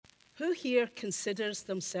Who here considers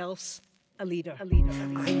themselves a leader? I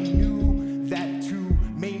knew that to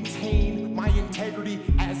maintain my integrity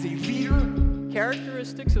as a leader,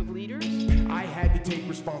 Characteristics of leaders I had to take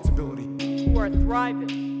responsibility. who are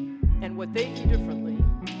thriving and what they do differently.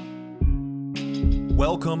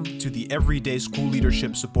 Welcome to the Everyday School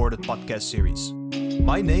Leadership Supported podcast series.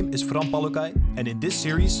 My name is Fran Palukai, and in this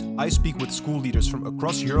series, I speak with school leaders from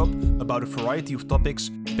across Europe about a variety of topics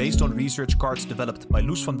based on research cards developed by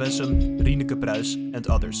Loes van Wessem, Rieneke Pruis, and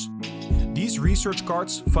others. These research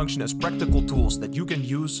cards function as practical tools that you can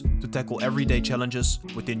use to tackle everyday challenges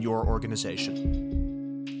within your organization.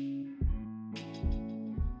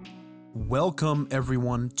 Welcome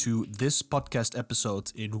everyone to this podcast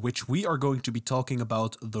episode in which we are going to be talking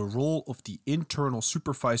about the role of the internal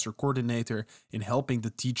supervisor coordinator in helping the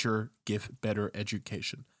teacher give better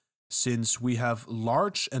education. Since we have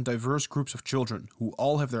large and diverse groups of children who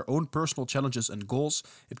all have their own personal challenges and goals,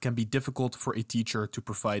 it can be difficult for a teacher to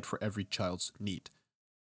provide for every child's need.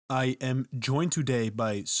 I am joined today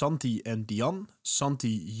by Santi and Diane. Santi,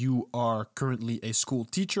 you are currently a school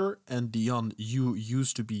teacher, and Diane, you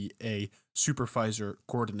used to be a supervisor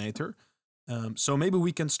coordinator. So maybe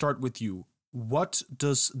we can start with you. What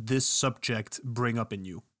does this subject bring up in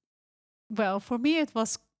you? Well, for me, it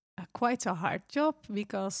was quite a hard job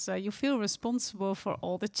because you feel responsible for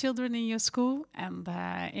all the children in your school. And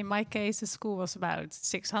in my case, the school was about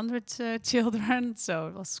 600 children, so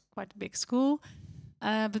it was quite a big school.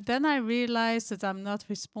 But then I realized that I'm not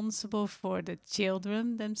responsible for the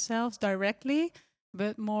children themselves directly,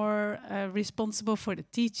 but more responsible for the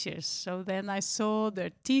teachers. So then I saw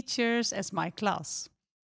the teachers as my class.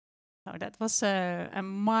 So that was a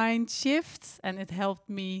mind shift, and it helped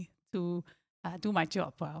me to do my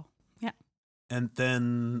job well. Yeah. And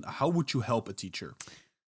then how would you help a teacher?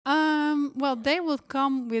 Well, they would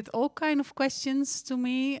come with all kind of questions to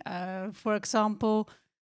me. For example,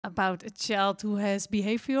 about a child who has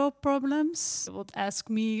behavioral problems. They would ask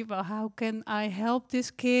me, well, how can I help this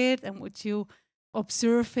kid? And would you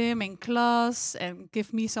observe him in class and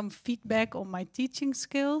give me some feedback on my teaching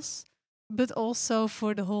skills? But also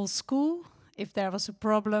for the whole school, if there was a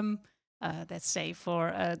problem, let's say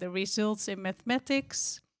for the results in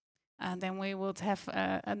mathematics, and then we would have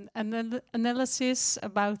an analysis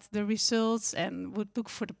about the results and would look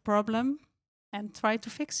for the problem and try to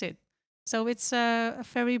fix it. So it's a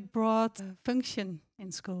very broad function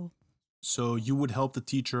in school. So you would help the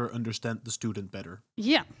teacher understand the student better?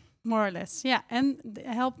 Yeah, more or less. Yeah, and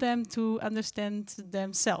help them to understand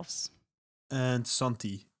themselves. And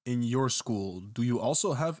Santi, in your school, do you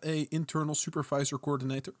also have an internal supervisor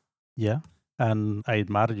coordinator? Yeah, and I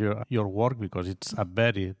admire your work because it's a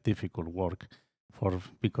very difficult work.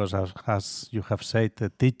 Because as you have said,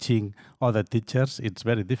 teaching other teachers, it's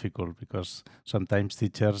very difficult because sometimes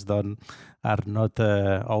teachers are not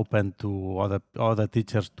open to other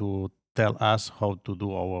teachers to tell us how to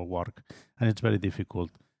do our work, and it's very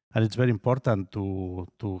difficult. And it's very important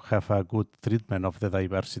to have a good treatment of the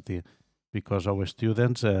diversity, because our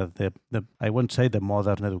students, I won't say the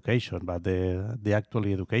modern education, but the actual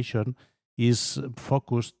education is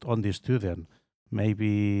focused on the student.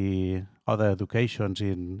 Maybe other educations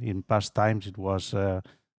in past times it was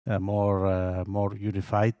more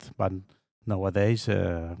unified, but nowadays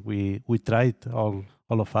we tried all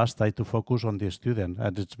of us try to focus on the student,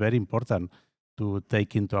 and it's very important to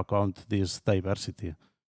take into account this diversity.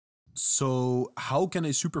 So how can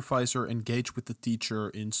a supervisor engage with the teacher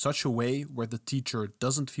in such a way where the teacher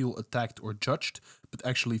doesn't feel attacked or judged, but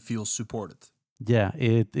actually feels supported? Yeah,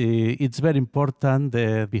 it's very important,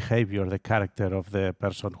 the behavior, the character of the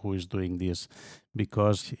person who is doing this,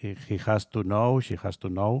 because he has to know, she has to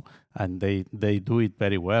know, and they do it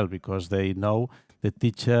very well because they know the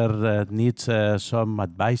teacher needs some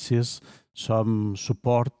advices, some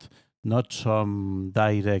support, not some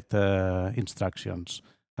direct instructions.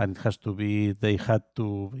 And it has to be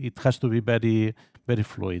very, very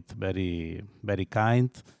fluid, very, very kind.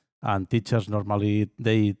 And teachers normally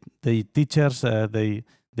they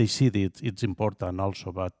see that it's important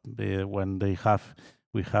also, but when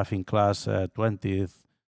we have in class 20,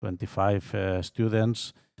 25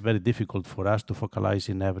 students, it's very difficult for us to focalize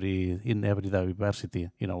in every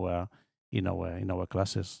diversity in our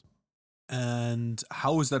classes. And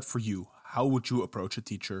how is that for you? How would you approach a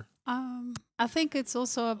teacher? I think it's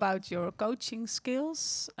also about your coaching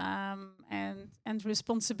skills and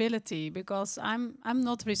responsibility, because I'm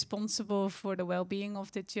not responsible for the well-being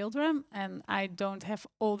of the children, and I don't have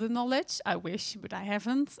all the knowledge. I wish, but I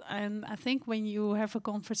haven't. And I think when you have a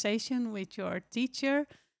conversation with your teacher,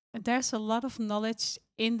 there's a lot of knowledge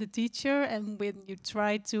in the teacher, and when you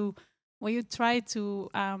try to where you try to,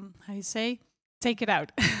 take it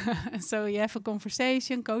out. So you have a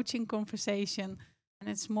conversation, coaching conversation, and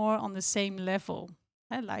it's more on the same level.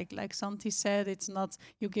 Like Santi said, it's not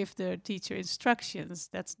you give the teacher instructions.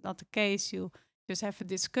 That's not the case. You just have a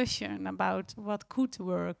discussion about what could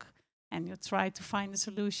work, and you try to find a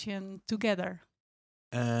solution together.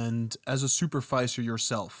 And as a supervisor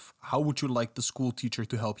yourself, how would you like the school teacher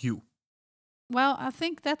to help you? Well, I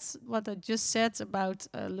think that's what I just said about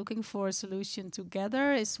looking for a solution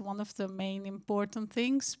together is one of the main important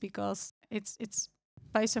things, because it's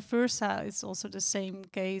vice versa. It's also the same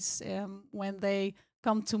case when they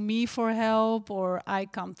come to me for help or I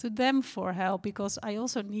come to them for help, because I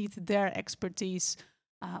also need their expertise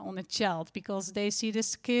on a child, because they see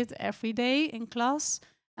this kid every day in class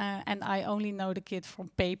and I only know the kid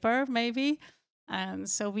from paper maybe. And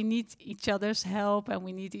so we need each other's help and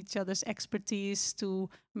we need each other's expertise to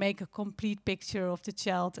make a complete picture of the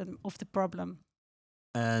child and of the problem.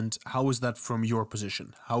 And how is that from your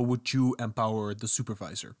position? How would you empower the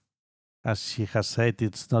supervisor? As she has said,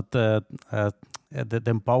 it's not the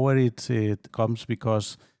empower. It comes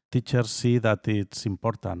because teachers see that it's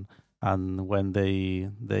important, and when they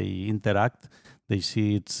interact, they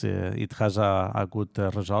see it has a good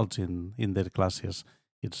results in their classes.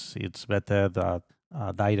 It's better that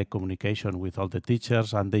direct communication with all the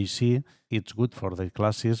teachers, and they see it's good for the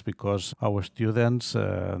classes because our students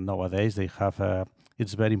nowadays they have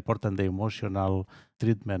it's very important the emotional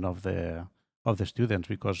treatment of the students,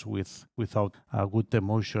 because without a good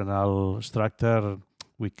emotional structure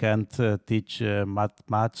we can't teach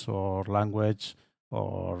maths or language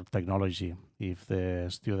or technology if the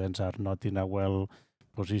students are not in a well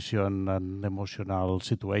position and emotional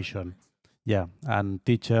situation. Yeah, and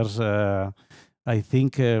teachers, I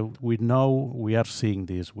think we know we are seeing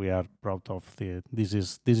this. We are proud of this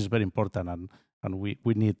is very important, and we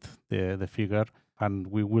need the figure, and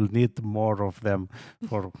we will need more of them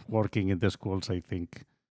for working in the schools, I think.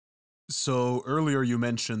 So earlier you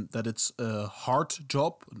mentioned that it's a hard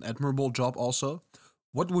job, an admirable job also.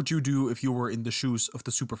 What would you do if you were in the shoes of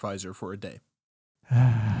the supervisor for a day?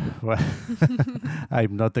 Well,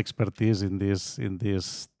 I'm not expertise in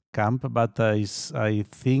this camp, but I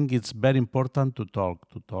think it's very important to talk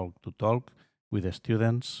with the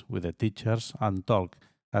students, with the teachers, and talk.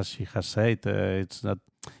 As she has said, it's not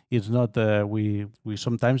we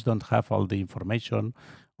sometimes don't have all the information,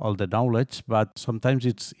 all the knowledge, but sometimes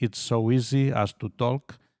it's so easy as to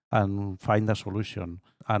talk and find a solution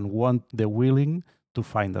and want the willing to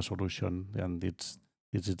find a solution, and it's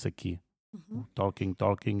the key.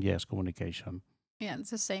 Talking, yes, communication. Yeah,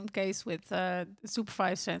 it's the same case with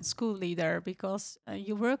supervisor and school leader, because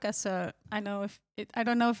you work as I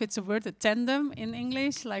don't know if it's a word, a tandem in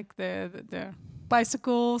English, like the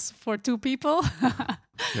bicycles for two people.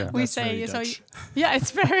 Yeah. We That's say very so. Dutch. Yeah,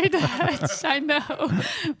 it's very Dutch. I know,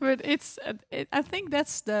 but I think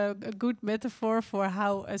that's a good metaphor for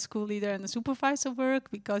how a school leader and a supervisor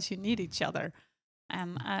work, because you need each other.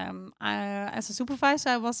 And as a supervisor,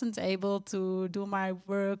 I wasn't able to do my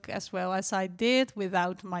work as well as I did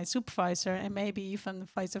without my supervisor, and maybe even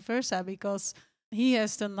vice versa, because he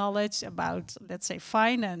has the knowledge about, let's say,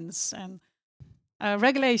 finance and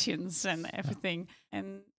regulations and everything.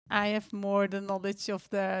 And I have more the knowledge of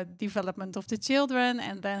the development of the children,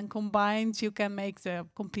 and then combined, you can make the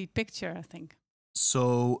complete picture, I think.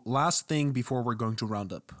 So, last thing before we're going to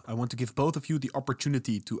round up, I want to give both of you the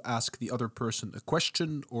opportunity to ask the other person a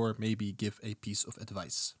question or maybe give a piece of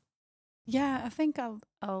advice. Yeah, I think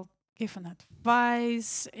I'll give an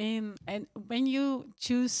advice and when you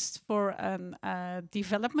choose for an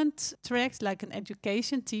development track like an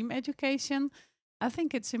education, team education, I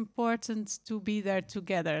think it's important to be there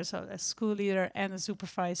together. So a school leader and a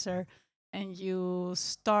supervisor, and you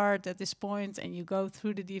start at this point and you go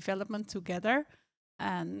through the development together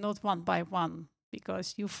and not one by one,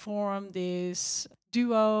 because you form this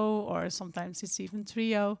duo or sometimes it's even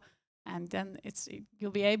trio, and then you'll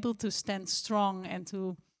be able to stand strong and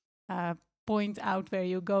to point out where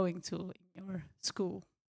you're going to in your school.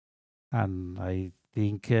 And I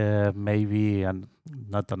think maybe, and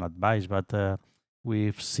not an advice, but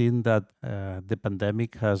we've seen that the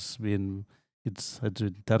pandemic has been it's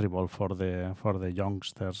been terrible for the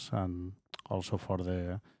youngsters and also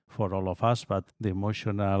for all of us. But the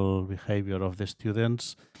emotional behavior of the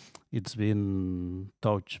students, it's been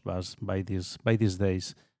touched by these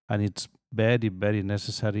days, and it's very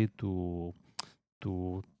necessary to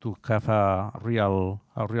have a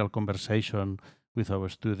real conversation with our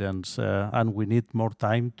students, and we need more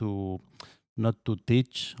time to not to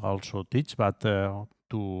also teach, but to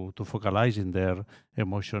focalize in their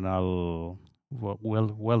emotional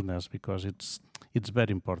wellness, because it's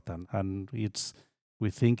very important, and we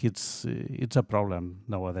think it's a problem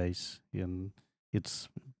nowadays, and it's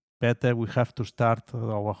better we have to start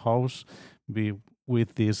our house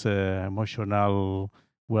with this emotional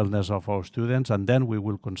wellness of our students, and then we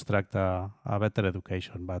will construct a better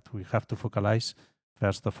education. But we have to focalize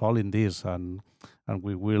first of all in this, and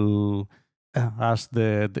we will ask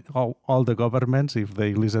all the governments, if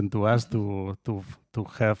they listen to us, to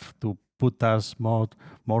have to put us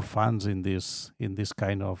more funds in this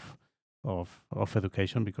kind of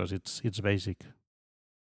education, because it's basic.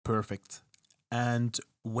 Perfect. And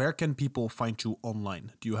where can people find you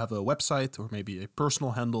online? Do you have a website or maybe a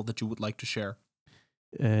personal handle that you would like to share?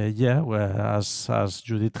 Well, as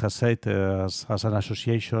Judith has said, as an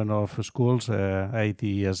association of schools,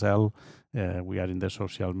 ADSL, we are in the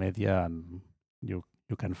social media, and you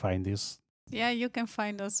can find this. Yeah, you can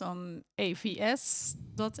find us on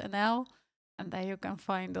avs.nl, and there you can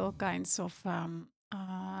find all kinds of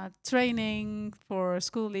training for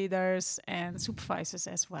school leaders and supervisors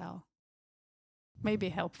as well. Maybe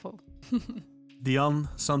helpful. Diane,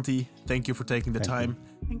 Santi, thank you for taking the time.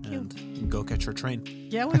 Thank you. And go catch your train.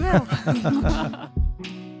 Yeah, we will.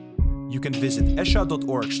 You can visit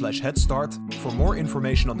esha.org/headstart for more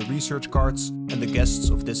information on the research cards and the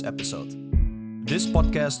guests of this episode. This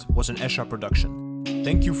podcast was an Esha production.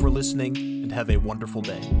 Thank you for listening and have a wonderful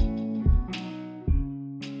day.